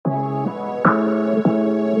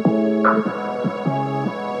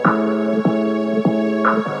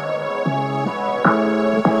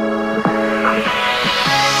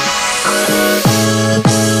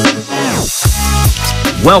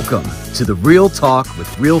Welcome to the Real Talk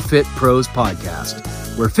with Real Fit Pros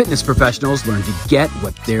podcast, where fitness professionals learn to get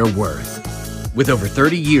what they're worth. With over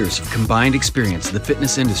 30 years of combined experience in the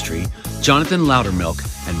fitness industry, Jonathan Loudermilk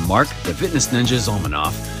and Mark the Fitness Ninja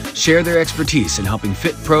Zalmanoff share their expertise in helping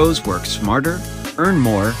fit pros work smarter, earn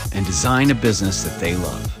more, and design a business that they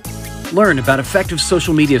love. Learn about effective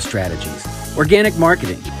social media strategies, organic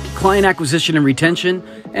marketing, client acquisition and retention,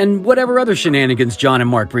 and whatever other shenanigans John and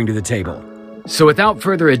Mark bring to the table. So without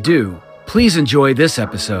further ado, please enjoy this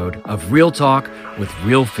episode of Real Talk with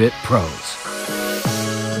Real Fit Pros.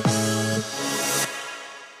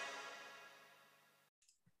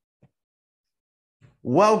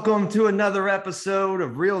 Welcome to another episode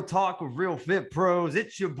of Real Talk with Real Fit Pros.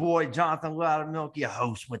 It's your boy, Jonathan Loudermilk, your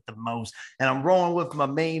host with the most. And I'm rolling with my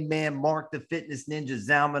main man, Mark the Fitness Ninja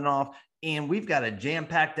Zalmanoff. And we've got a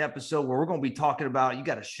jam-packed episode where we're going to be talking about you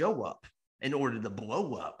got to show up in order to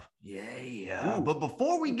blow up. Yeah. Ooh. But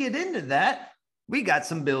before we get into that, we got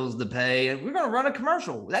some bills to pay, and we're going to run a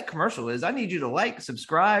commercial. That commercial is, I need you to like,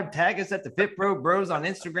 subscribe, tag us at the Fit Pro Bros on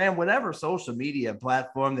Instagram, whatever social media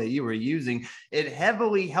platform that you were using. It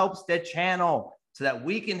heavily helps the channel so that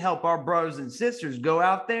we can help our brothers and sisters go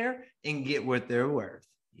out there and get what they're worth.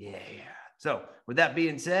 Yeah. So with that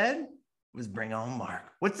being said, let's bring on Mark.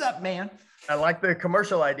 What's up, man? I like the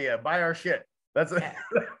commercial idea. Buy our shit. That's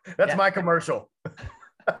my commercial.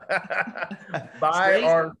 Buy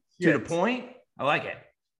our shit. To the point. I like it.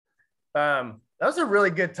 That was a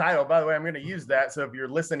really good title. By the way, I'm going to use that. So if you're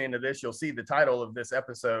listening to this, you'll see the title of this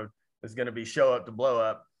episode is going to be Show Up to Blow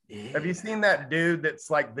Up. Yeah. Have you seen that dude that's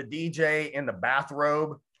like the DJ in the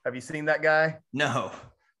bathrobe? Have you seen that guy? No.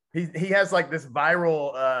 He has like this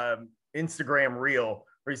viral Instagram reel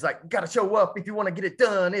where he's like, you got to show up if you want to get it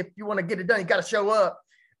done. If you want to get it done, you got to show up.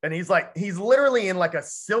 And he's literally in like a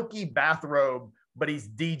silky bathrobe, but he's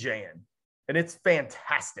DJing. And it's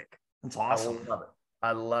fantastic. That's awesome.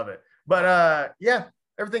 I love it. But yeah,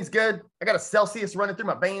 everything's good. I got a Celsius running through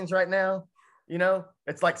my veins right now. You know,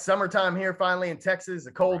 it's like summertime here finally in Texas.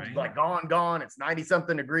 The cold's like gone. It's 90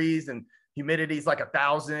 something degrees and humidity's like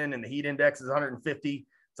 1,000 and the heat index is 150.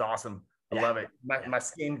 It's awesome. I love it. My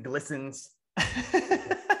skin glistens.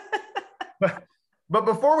 But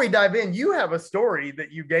before we dive in, you have a story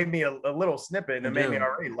that you gave me a little snippet and made me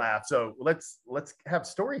already laugh. So let's have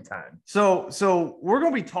story time. So we're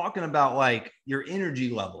going to be talking about like your energy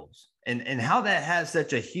levels and how that has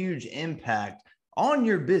such a huge impact on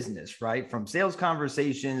your business, right? From sales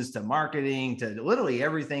conversations to marketing to literally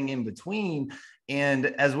everything in between. And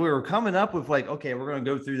as we were coming up with like, okay, we're going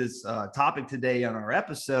to go through this topic today on our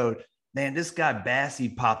episode, man, this guy Bassy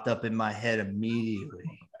popped up in my head immediately.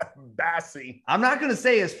 Bassy. I'm not going to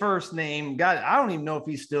say his first name. God, I don't even know if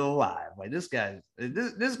he's still alive. Like this guy did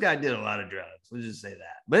a lot of drugs. Let's just say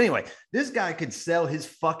that. But anyway, this guy could sell his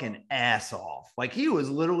fucking ass off. Like he was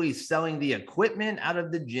literally selling the equipment out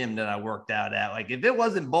of the gym that I worked out at. Like if it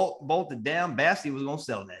wasn't bolted down, Bassy was going to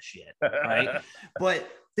sell that shit. Right. But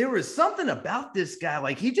there was something about this guy.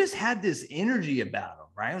 Like he just had this energy about him.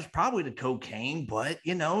 Right. It was probably the cocaine, but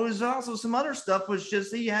you know, it was also some other stuff was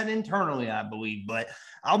just he had internally, I believe. But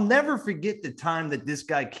I'll never forget the time that this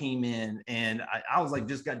guy came in and I was like,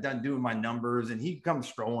 just got done doing my numbers and he comes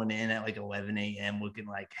strolling in at like 11 a.m. looking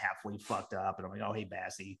like halfway fucked up. And I'm like, oh, hey,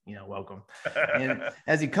 Bassy, you know, welcome. And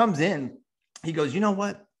as he comes in, he goes, you know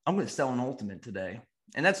what? I'm going to sell an Ultimate today.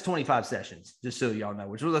 And that's 25 sessions, just so y'all know,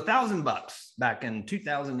 which was $1,000 back in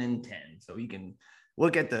 2010. So you can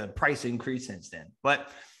look at the price increase since then. But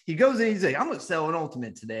he goes in, he's like, I'm going to sell an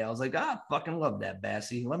Ultimate today. I was like, I fucking love that,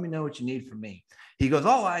 Bassy. Let me know what you need from me. He goes,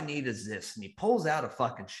 all I need is this. And he pulls out a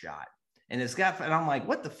fucking shot. And it's got, and I'm like,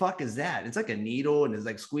 what the fuck is that? It's like a needle and it's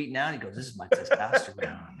like squeaking out. He goes, this is my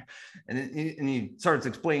testosterone. And he starts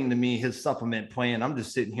explaining to me his supplement plan. I'm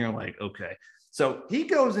just sitting here like, okay. So he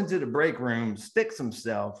goes into the break room, sticks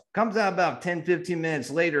himself, comes out about 10, 15 minutes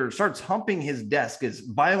later, starts humping his desk as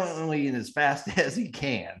violently and as fast as he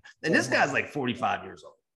can. And this guy's like 45 years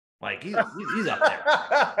old. Like he's up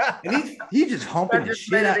there. And he's just humping his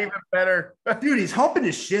shit out. Even better. Dude, he's humping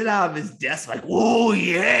his shit out of his desk like, whoa,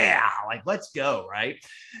 yeah. Like, let's go, right?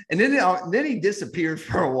 And then he disappears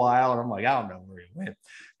for a while. And I'm like, I don't know where he went.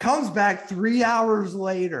 Comes back 3 hours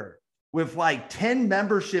later with like 10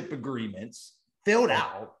 membership agreements filled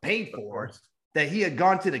out, paid for, that he had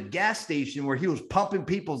gone to the gas station where he was pumping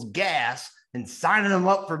people's gas and signing them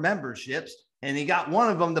up for memberships. And he got one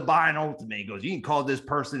of them to buy an Ultimate. He goes, you can call this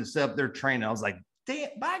person and set up their training. I was like, damn,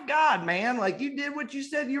 by God, man, like you did what you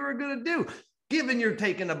said you were going to do. given you're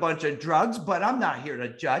taking a bunch of drugs, but I'm not here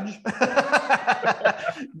to judge.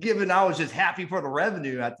 Given I was just happy for the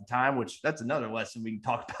revenue at the time, which that's another lesson we can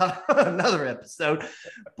talk about another episode.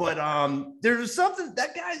 But there's something,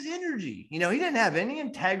 that guy's energy, you know, he didn't have any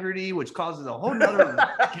integrity, which causes a whole nother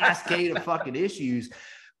cascade of fucking issues.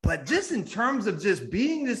 But just in terms of just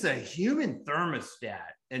being just a human thermostat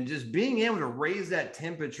and just being able to raise that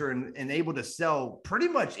temperature and able to sell pretty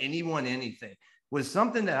much anyone anything was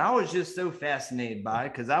something that I was just so fascinated by,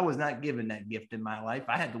 because I was not given that gift in my life.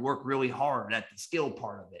 I had to work really hard at the skill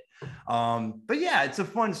part of it. But yeah, it's a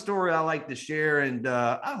fun story I like to share, and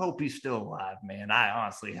I hope he's still alive, man. I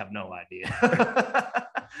honestly have no idea.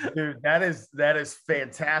 Dude, that is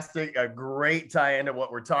fantastic. A great tie into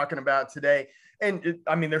what we're talking about today. And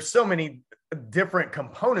I mean, there's so many different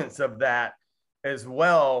components of that as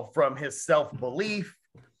well, from his self-belief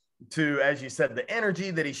to, as you said, the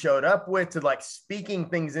energy that he showed up with, to like speaking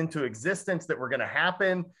things into existence that were going to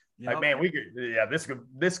happen. Yep. Like, man,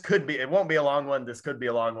 this could be, it won't be a long one. This could be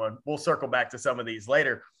a long one. We'll circle back to some of these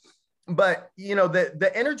later. But, you know,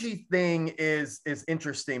 the energy thing is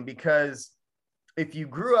interesting, because if you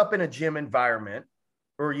grew up in a gym environment,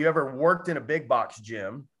 or you ever worked in a big box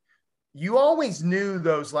gym, you always knew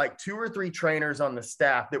those like 2 or 3 trainers on the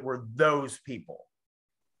staff that were those people.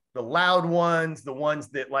 The loud ones, the ones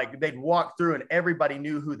that like they'd walk through and everybody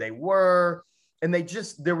knew who they were. And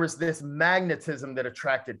there was this magnetism that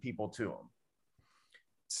attracted people to them.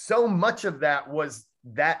 So much of that was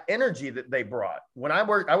that energy that they brought. When I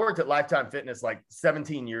worked at Lifetime Fitness like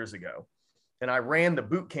 17 years ago, and I ran the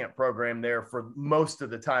boot camp program there for most of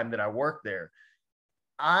the time that I worked there.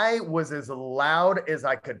 I was as loud as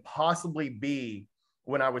I could possibly be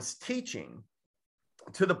when I was teaching,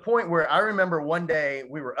 to the point where I remember one day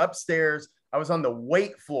we were upstairs. I was on the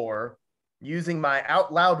weight floor using my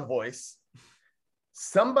out loud voice.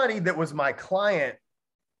 Somebody that was my client,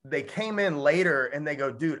 they came in later and they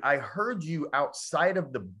go, dude, I heard you outside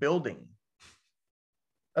of the building.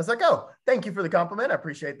 I was like, oh, thank you for the compliment. I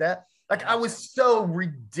appreciate that. Like, I was so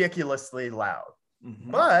ridiculously loud,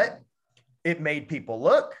 but it made people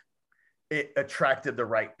look. It attracted the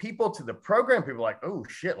right people to the program. People were like, oh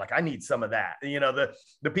shit, like I need some of that. You know,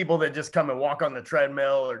 the people that just come and walk on the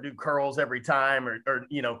treadmill or do curls every time, or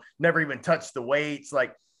you know, never even touch the weights.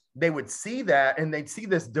 Like, they would see that, and they'd see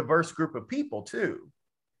this diverse group of people too,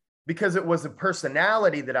 because it was a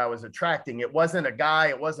personality that I was attracting. It wasn't a guy,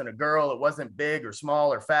 it wasn't a girl, it wasn't big or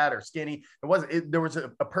small or fat or skinny. There was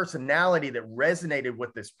a personality that resonated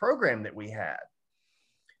with this program that we had.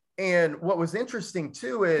 And what was interesting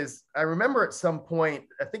too is, I remember at some point,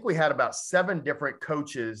 I think we had about 7 different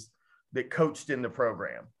coaches that coached in the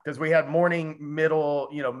program, because we had morning, middle,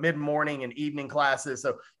 you know, mid-morning and evening classes.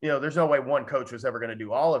 So, you know, there's no way one coach was ever going to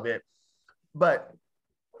do all of it. But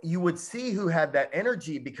you would see who had that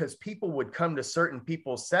energy, because people would come to certain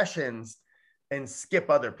people's sessions and skip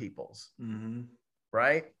other people's,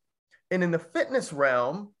 right? And in the fitness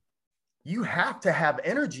realm, you have to have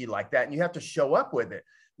energy like that, and you have to show up with it.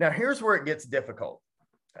 Now, here's where it gets difficult.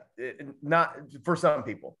 Not for some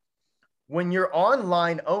people. When you're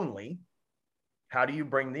online only, how do you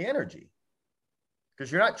bring the energy?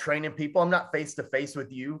 Because you're not training people. I'm not face to face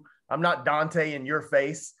with you. I'm not Dante in your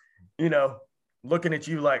face, you know, looking at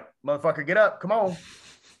you like, motherfucker, get up. Come on.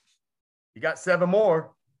 You got 7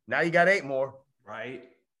 more. Now you got 8 more. Right.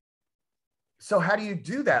 So how do you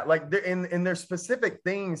do that? Like, and there's specific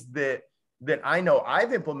things that I know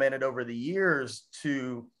I've implemented over the years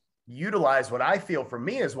to utilize what I feel for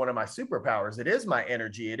me is one of my superpowers. It is my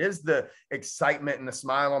energy. It is the excitement and the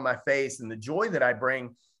smile on my face and the joy that I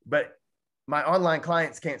bring. But my online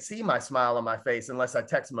clients can't see my smile on my face unless I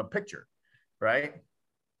text them a picture, right?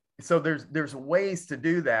 So there's ways to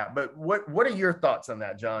do that. But what are your thoughts on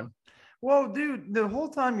that, John? Well, dude, the whole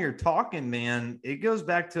time you're talking, man, it goes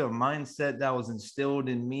back to a mindset that was instilled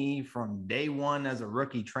in me from day one as a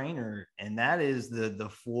rookie trainer. And that is the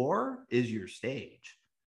floor is your stage.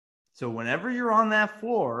 So whenever you're on that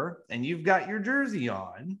floor and you've got your jersey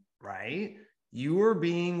on, right, you are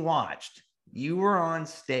being watched. You are on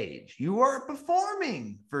stage. You are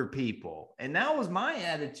performing for people. And that was my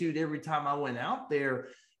attitude every time I went out there,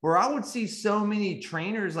 where I would see so many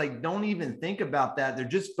trainers like don't even think about that. They're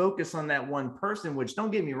just focused on that one person, which, don't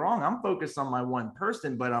get me wrong, I'm focused on my one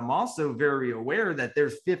person, but I'm also very aware that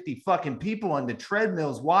there's 50 fucking people on the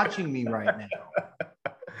treadmills watching me right now.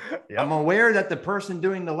 Yep. I'm aware that the person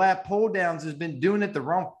doing the lat pull downs has been doing it the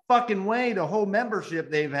wrong fucking way the whole membership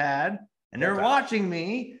they've had. And they're watching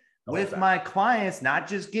me with my clients, not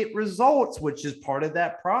just get results, which is part of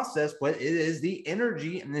that process, but it is the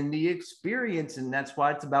energy and then the experience. And that's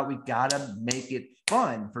why it's about, we got to make it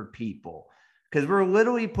fun for people. because we're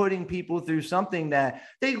literally putting people through something that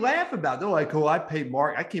they laugh about. They're like, oh, I paid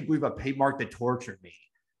Mark. I can't believe I paid Mark to torture me.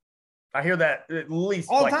 I hear that at least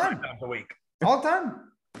all like the time. 3 times a week. All the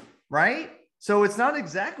time. Right? So it's not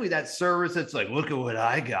exactly that service that's like, look at what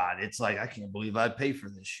I got. It's like, I can't believe I pay for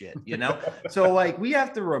this shit, you know? So like we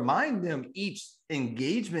have to remind them each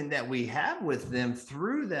engagement that we have with them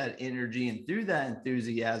through that energy and through that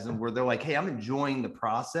enthusiasm where they're like, hey, I'm enjoying the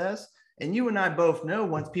process. And you and I both know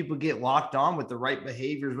once people get locked on with the right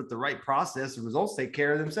behaviors, with the right process, the results take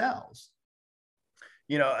care of themselves.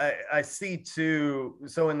 You know, I see too,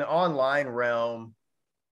 so in the online realm,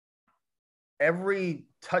 every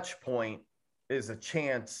touch point is a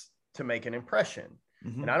chance to make an impression.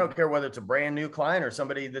 Mm-hmm. And I don't care whether it's a brand new client or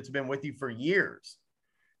somebody that's been with you for years.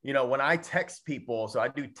 You know, when I text people, so I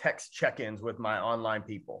do text check-ins with my online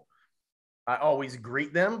people, I always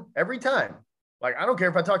greet them every time. Like, I don't care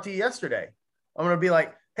if I talked to you yesterday. I'm going to be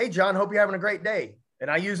like, hey, John, hope you're having a great day. And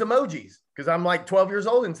I use emojis because I'm like 12 years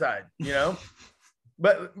old inside, you know,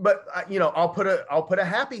 but you know, I'll put a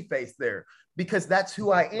happy face there because that's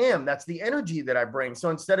who I am. That's the energy that I bring. So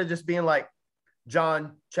instead of just being like,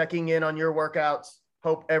 John, checking in on your workouts,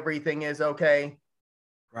 hope everything is okay.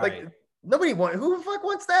 Right. Like who the fuck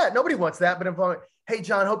wants that? Nobody wants that. But if I'm like, hey,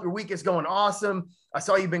 John, hope your week is going awesome. I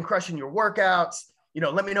saw you've been crushing your workouts. You know,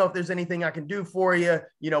 let me know if there's anything I can do for you.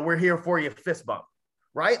 You know, we're here for you, fist bump,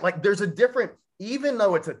 right? Like there's a different, even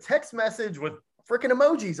though it's a text message with freaking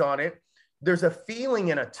emojis on it, there's a feeling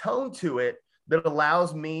and a tone to it that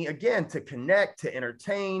allows me, again, to connect, to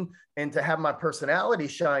entertain, and to have my personality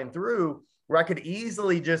shine through, where I could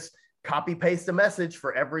easily just copy paste a message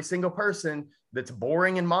for every single person that's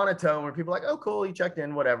boring and monotone, where people are like, oh, cool, you checked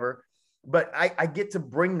in, whatever. But I get to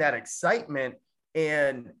bring that excitement.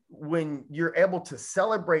 And when you're able to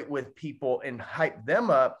celebrate with people and hype them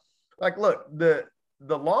up, like, look, the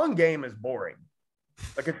long game is boring.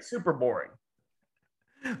 Like, it's super boring.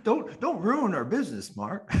 Don't ruin our business,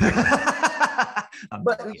 Mark.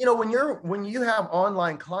 But you know, when you have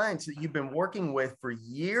online clients that you've been working with for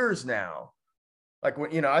years now, like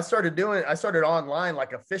when, you know, I started online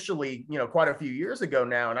like officially, you know, quite a few years ago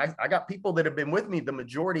now. And I got people that have been with me the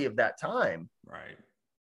majority of that time. Right.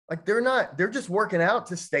 Like they're just working out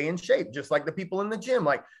to stay in shape, just like the people in the gym.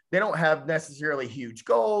 Like they don't have necessarily huge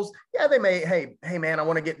goals. Yeah, they may, hey man, I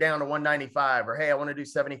want to get down to 195, or hey, I want to do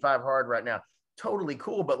 75 hard right now. Totally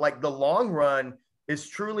cool. But like the long run is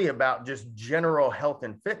truly about just general health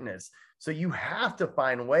and fitness. So you have to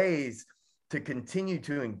find ways to continue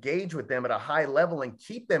to engage with them at a high level and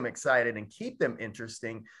keep them excited and keep them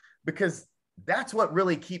interesting, because that's what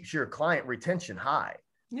really keeps your client retention high.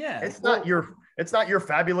 Yeah. It's not your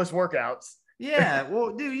fabulous workouts. Yeah.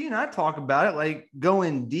 Well, dude, you know, I talk about it like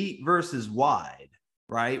going deep versus wide,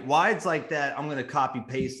 right? Wide's like that. I'm going to copy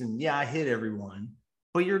paste and yeah, I hit everyone,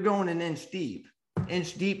 but you're going an inch deep.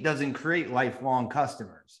 Inch deep doesn't create lifelong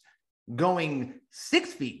customers. Going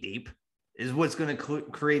 6 feet deep is what's going to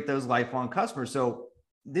create those lifelong customers. So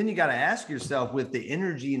then you got to ask yourself, with the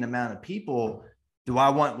energy and amount of people, do I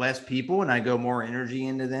want less people and I go more energy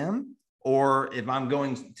into them? Or if I'm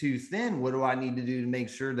going too thin, what do I need to do to make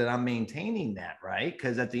sure that I'm maintaining that, right?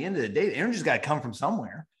 Because at the end of the day, the energy's got to come from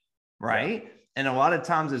somewhere, right? Yeah. And a lot of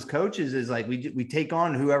times as coaches is like, we take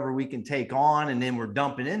on whoever we can take on, and then we're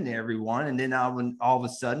dumping into everyone. And then all of a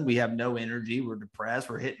sudden we have no energy. We're depressed.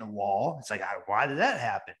 We're hitting a wall. It's like, why did that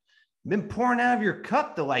happen? Been pouring out of your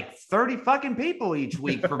cup to like 30 fucking people each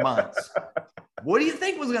week for months. What do you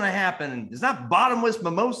think was going to happen? It's not bottomless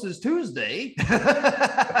mimosas Tuesday. It's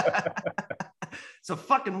a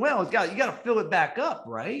fucking well. You got to fill it back up,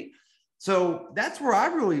 right? So that's where I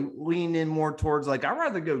really lean in more towards, like, I'd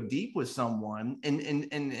rather go deep with someone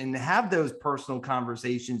and have those personal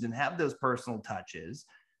conversations and have those personal touches,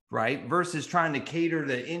 right? Versus trying to cater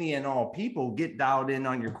to any and all people. Get dialed in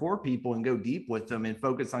on your core people and go deep with them and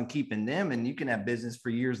focus on keeping them. And you can have business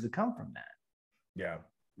for years to come from that. Yeah.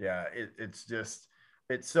 Yeah.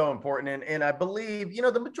 It's so important. And I believe, you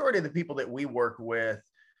know, the majority of the people that we work with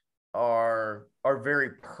are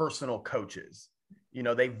very personal coaches. You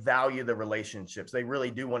know, they value the relationships. They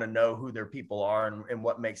really do want to know who their people are and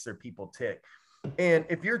what makes their people tick. And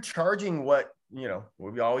if you're charging what, you know,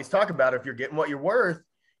 we always talk about, if you're getting what you're worth,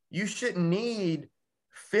 you shouldn't need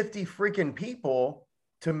 50 freaking people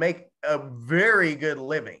to make a very good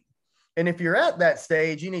living. And if you're at that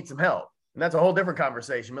stage, you need some help. And that's a whole different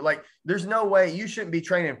conversation. But like, there's no way you shouldn't be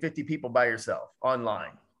training 50 people by yourself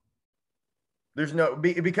online. There's no,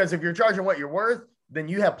 because if you're charging what you're worth, then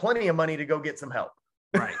you have plenty of money to go get some help.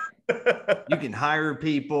 Right. You can hire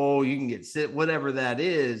people, you can get whatever that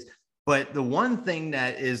is. But the one thing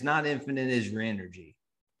that is not infinite is your energy.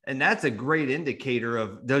 And that's a great indicator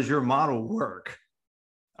of, does your model work?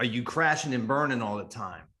 Are you crashing and burning all the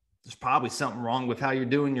time? There's probably something wrong with how you're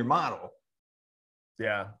doing your model.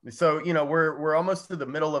 Yeah. So, you know, we're almost to the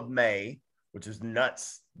middle of May, which is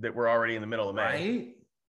nuts that we're already in the middle of May. Right.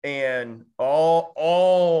 And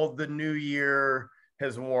all the new year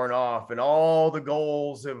has worn off, and all the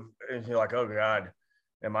goals have, and you're like, oh God,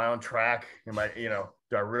 am I on track? Am I, you know,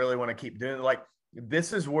 do I really want to keep doing it? Like,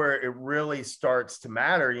 this is where it really starts to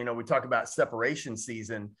matter. You know, we talk about separation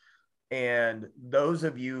season, and those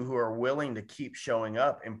of you who are willing to keep showing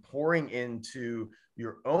up and pouring into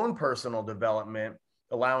your own personal development,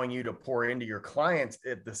 allowing you to pour into your clients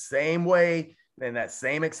at the same way and that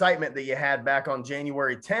same excitement that you had back on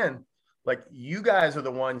January 10th, like, you guys are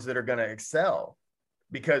the ones that are going to excel,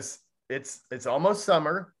 because it's almost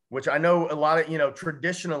summer, which I know a lot of, you know,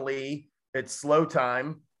 traditionally it's slow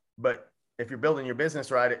time, but if you're building your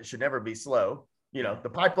business right, it should never be slow. You know, the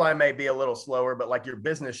pipeline may be a little slower, but like, your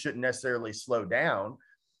business shouldn't necessarily slow down.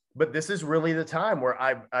 But this is really the time where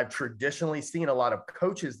I've traditionally seen a lot of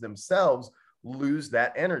coaches themselves lose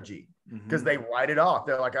that energy, because they write it off.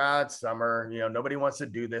 They're like, it's summer, you know, nobody wants to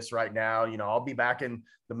do this right now. You know, I'll be back in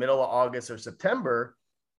the middle of August or September,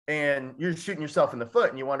 and you're shooting yourself in the foot,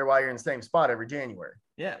 and you wonder why you're in the same spot every January.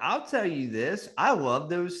 Yeah, I'll tell you this. I love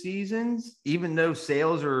those seasons, even though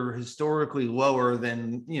sales are historically lower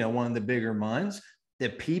than, you know, one of the bigger months. The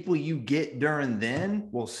people you get during then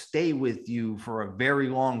will stay with you for a very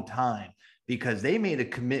long time, because they made a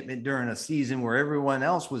commitment during a season where everyone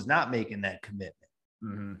else was not making that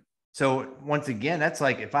commitment. So once again, that's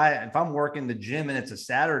like, if I'm working the gym and it's a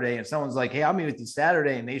Saturday and someone's like, hey, I'll meet with you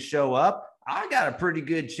Saturday, and they show up, I got a pretty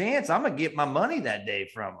good chance I'm going to get my money that day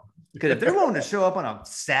from them. Because if they're willing to show up on a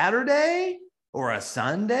Saturday or a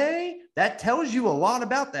Sunday, that tells you a lot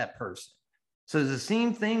about that person. So it's the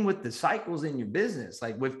same thing with the cycles in your business,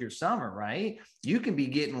 like with your summer, right? You can be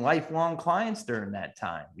getting lifelong clients during that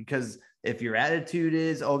time, because if your attitude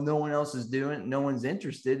is, oh, no one else is doing it, no one's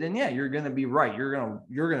interested, then yeah, you're going to be right. You're going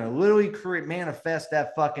to literally manifest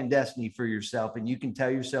that fucking destiny for yourself. And you can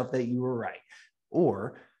tell yourself that you were right.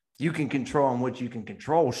 Or you can control on what you can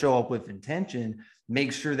control, show up with intention,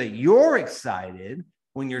 make sure that you're excited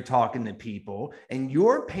when you're talking to people and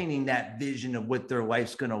you're painting that vision of what their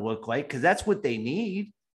life's going to look like, because that's what they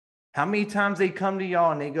need. How many times they come to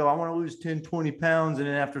y'all and they go, I want to lose 10, 20 pounds. And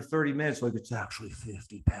then after 30 minutes, like, it's actually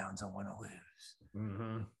 50 pounds I want to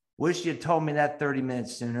lose. Wish you told me that 30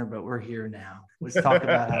 minutes sooner, but we're here now. Let's talk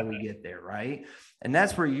about how we get there, right? And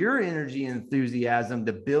that's where your energy and enthusiasm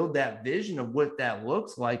to build that vision of what that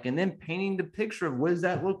looks like, and then painting the picture of, what does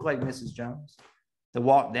that look like, Mrs. Jones, to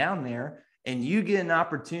walk down there. And you get an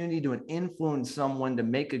opportunity to influence someone to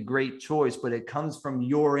make a great choice, but it comes from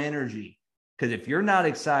your energy. Because if you're not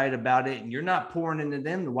excited about it and you're not pouring into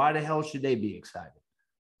them, why the hell should they be excited?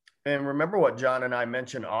 And remember what John and I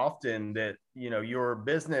mention often, that, you know, your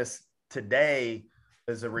business today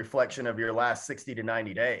is a reflection of your last 60 to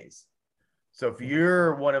 90 days. So if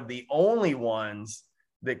you're one of the only ones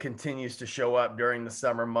that continues to show up during the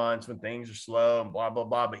summer months when things are slow and blah, blah,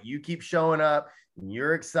 blah, but you keep showing up and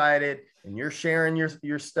you're excited and you're sharing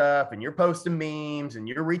your stuff and you're posting memes and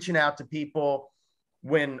you're reaching out to people,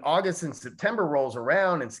 when August and September rolls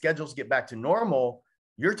around and schedules get back to normal,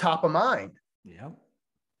 you're top of mind. Yeah.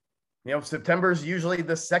 You know, September is usually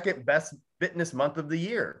the second best fitness month of the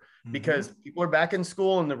year, because people are back in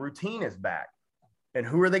school and the routine is back. And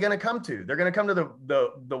who are they going to come to? They're going to come to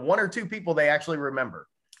the one or two people they actually remember.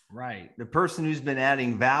 Right. The person who's been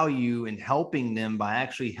adding value and helping them by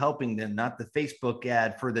actually helping them, not the Facebook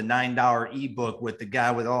ad for the $9 ebook with the guy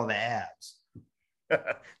with all the ads.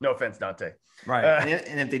 No offense, Dante. Right.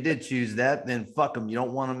 And if they did choose that, then fuck them. You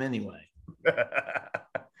don't want them anyway.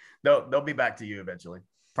 They'll be back to you eventually.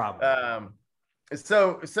 Probably.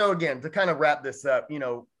 So again, to kind of wrap this up, you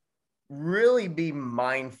know, really be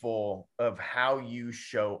mindful of how you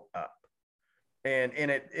show up. And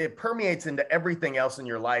it permeates into everything else in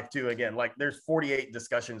your life too. Again, like, there's 48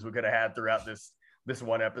 discussions we could have had throughout this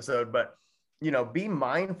one episode, but, you know, be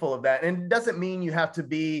mindful of that. And it doesn't mean you have to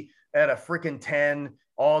be at a freaking 10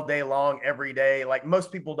 all day long, every day. Like,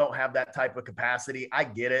 most people don't have that type of capacity. I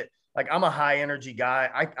get it. Like, I'm a high energy guy.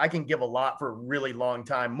 I can give a lot for a really long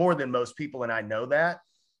time, more than most people. And I know that,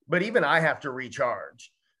 but even I have to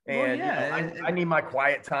recharge. And well, yeah, you know, I need my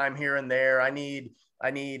quiet time here and there. I need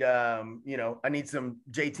you know, I need some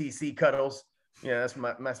JTC cuddles. You know,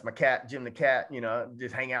 that's my cat, Jim the cat, you know,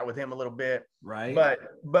 just hang out with him a little bit. Right.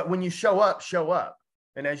 But when you show up.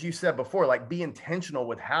 And as you said before, like, be intentional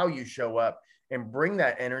with how you show up and bring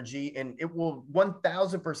that energy, and it will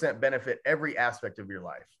 1000% benefit every aspect of your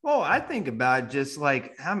life. Well, I think about just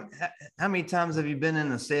like how many times have you been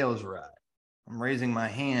in a sales rut? I'm raising my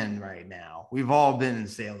hand right now. We've all been in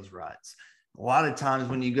sales ruts. A lot of times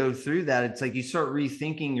when you go through that, it's like you start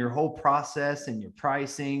rethinking your whole process and your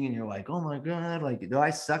pricing, and you're like, oh my God, like, do I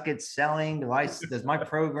suck at selling? Does my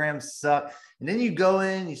program suck? And then you go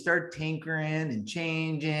in, you start tinkering and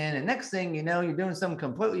changing, and next thing you know, you're doing something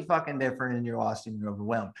completely fucking different, and you're lost and you're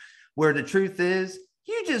overwhelmed. Where the truth is,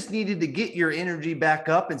 you just needed to get your energy back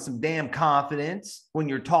up and some damn confidence when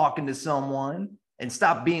you're talking to someone, and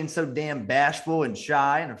stop being so damn bashful and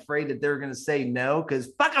shy and afraid that they're going to say no,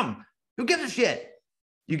 because fuck them. Who gives a shit?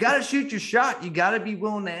 You got to shoot your shot. You got to be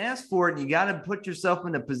willing to ask for it. And you got to put yourself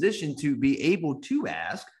in a position to be able to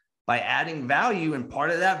ask by adding value. And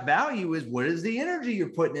part of that value is, what is the energy you're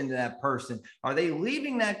putting into that person? Are they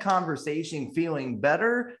leaving that conversation feeling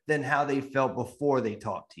better than how they felt before they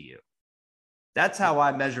talked to you? That's how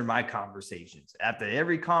I measure my conversations. After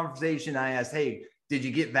every conversation, I ask, hey, did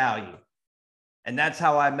you get value? And that's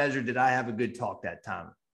how I measure, did I have a good talk that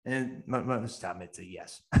time? And most time it's a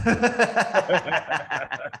yes.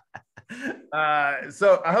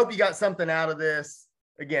 So I hope you got something out of this.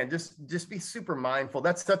 Again, just be super mindful.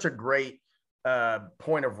 That's such a great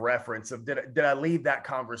point of reference of did I leave that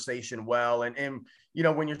conversation well? And you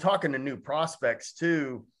know, when you're talking to new prospects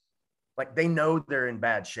too, like, they know they're in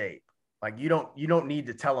bad shape. Like, you don't need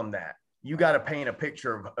to tell them that. You got to paint a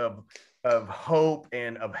picture of hope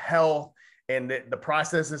and of health. And the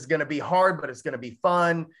process is going to be hard, but it's going to be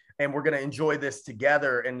fun. And we're going to enjoy this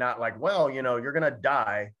together, and not like, well, you know, you're going to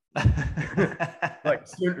die like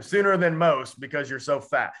sooner than most because you're so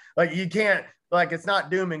fat. Like, you can't, like, it's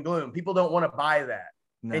not doom and gloom. People don't want to buy that.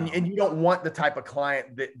 No. And you don't want the type of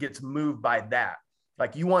client that gets moved by that.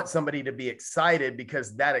 Like, you want somebody to be excited,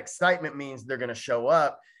 because that excitement means they're going to show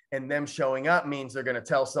up, and them showing up means they're going to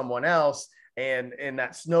tell someone else. And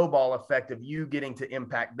that snowball effect of you getting to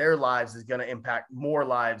impact their lives is going to impact more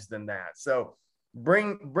lives than that. So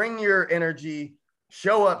bring your energy,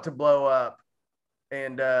 show up to blow up.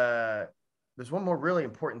 And there's one more really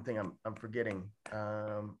important thing I'm forgetting.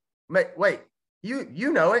 Wait,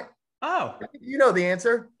 you know it. Oh, you know the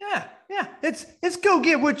answer. Yeah. It's go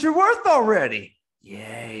get what you're worth already.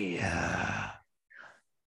 Yeah.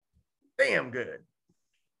 Damn good.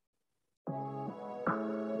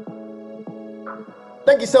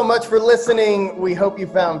 Thank you so much for listening. We hope you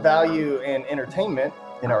found value and entertainment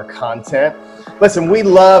in our content. Listen, we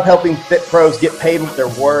love helping fit pros get paid what they're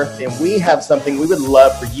worth, and we have something we would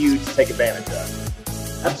love for you to take advantage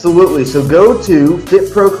of. Absolutely. So go to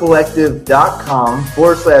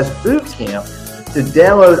fitprocollective.com/bootcamp to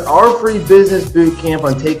download our free business bootcamp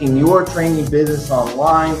on taking your training business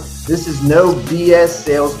online. This is no BS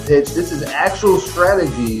sales pitch. This is actual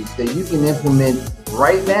strategies that you can implement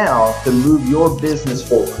right now to move your business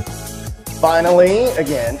forward. Finally,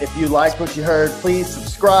 again, if you liked what you heard, please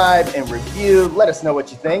subscribe and review. Let us know what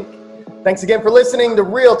you think. Thanks again for listening to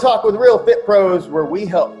Real Talk with Real Fit Pros, where we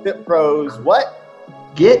help fit pros what?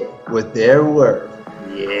 Get what they're worth.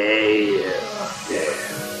 Yeah.